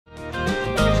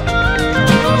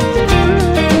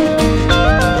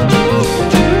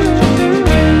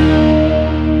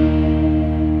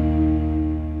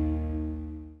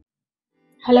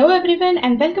everyone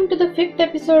and welcome to the 5th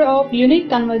episode of Unit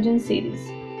Convergence series.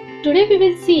 Today we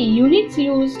will see units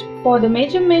used for the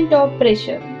measurement of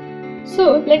pressure.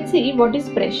 So let's see what is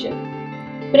pressure.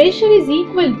 Pressure is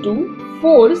equal to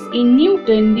force in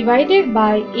Newton divided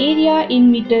by area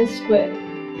in meters square.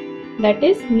 That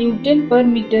is Newton per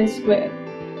meter square,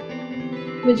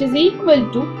 which is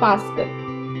equal to Pascal.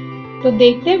 तो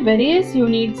देखते हैं various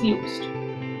units used.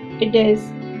 It is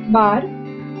bar,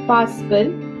 Pascal,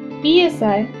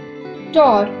 PSI,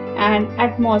 Torr and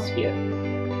atmosphere.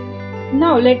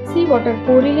 Now let's see what are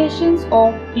correlations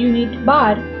of unit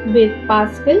bar with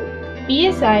Pascal,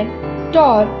 PSI,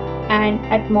 Torr and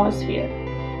atmosphere.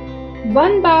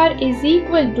 1 bar is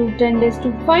equal to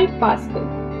 10⁵ Pascal.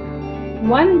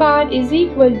 1 bar is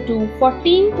equal to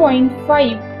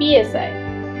 14.5 PSI.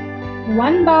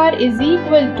 1 bar is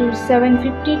equal to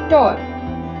 750 Torr.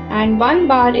 And 1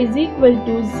 bar is equal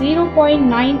to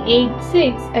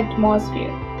 0.986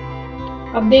 atmosphere.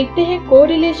 अब देखते हैं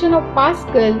correlation of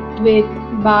Pascal with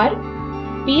bar,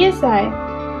 PSI,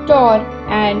 Torr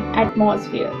and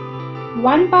atmosphere.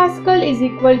 1 Pascal is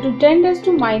equal to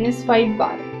 10⁻⁵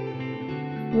 bar.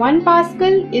 1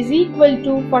 Pascal is equal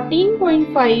to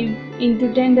 14.5 into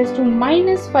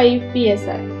 10⁻⁵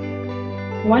 PSI.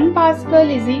 1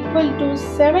 Pascal is equal to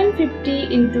 750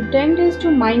 into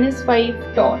 10⁻⁵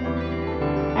 Torr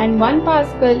and 1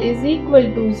 Pascal is equal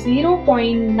to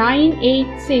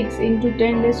 0.986 into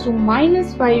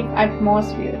 10⁻⁵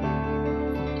 atmosphere.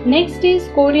 Next is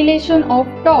correlation of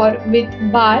Torr with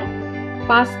bar,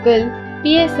 Pascal,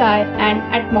 PSI and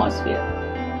atmosphere.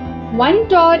 1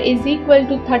 Torr is equal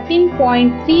to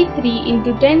 13.33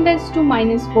 into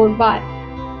 10⁻⁴ bar.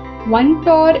 1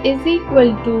 Torr is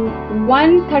equal to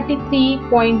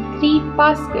 133.3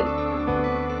 Pascal.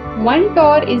 1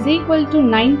 Torr is equal to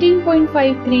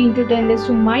 19.53 into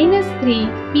 10⁻³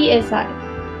 PSI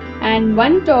and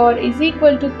 1 Torr is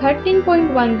equal to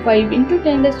 13.15 into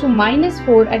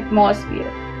 10⁻⁴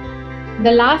 atmosphere.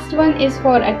 The last one is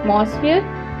for atmosphere.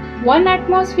 1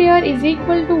 atmosphere is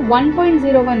equal to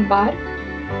 1.01 bar.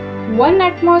 1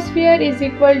 atmosphere is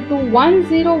equal to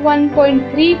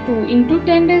 101.32 into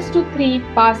 10⁻³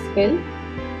 Pascal.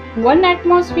 1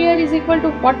 atmosphere is equal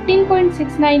to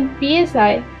 14.69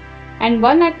 PSI and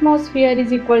 1 atmosphere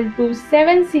is equal to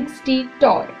 760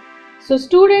 Torr. So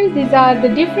students, these are the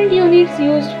different units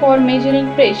used for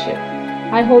measuring pressure.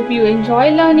 I hope you enjoy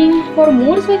learning. For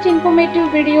more such informative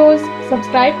videos,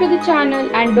 subscribe to the channel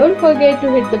and don't forget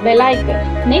to hit the bell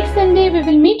icon. Next Sunday we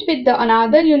will meet with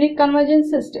another unit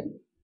convergence system.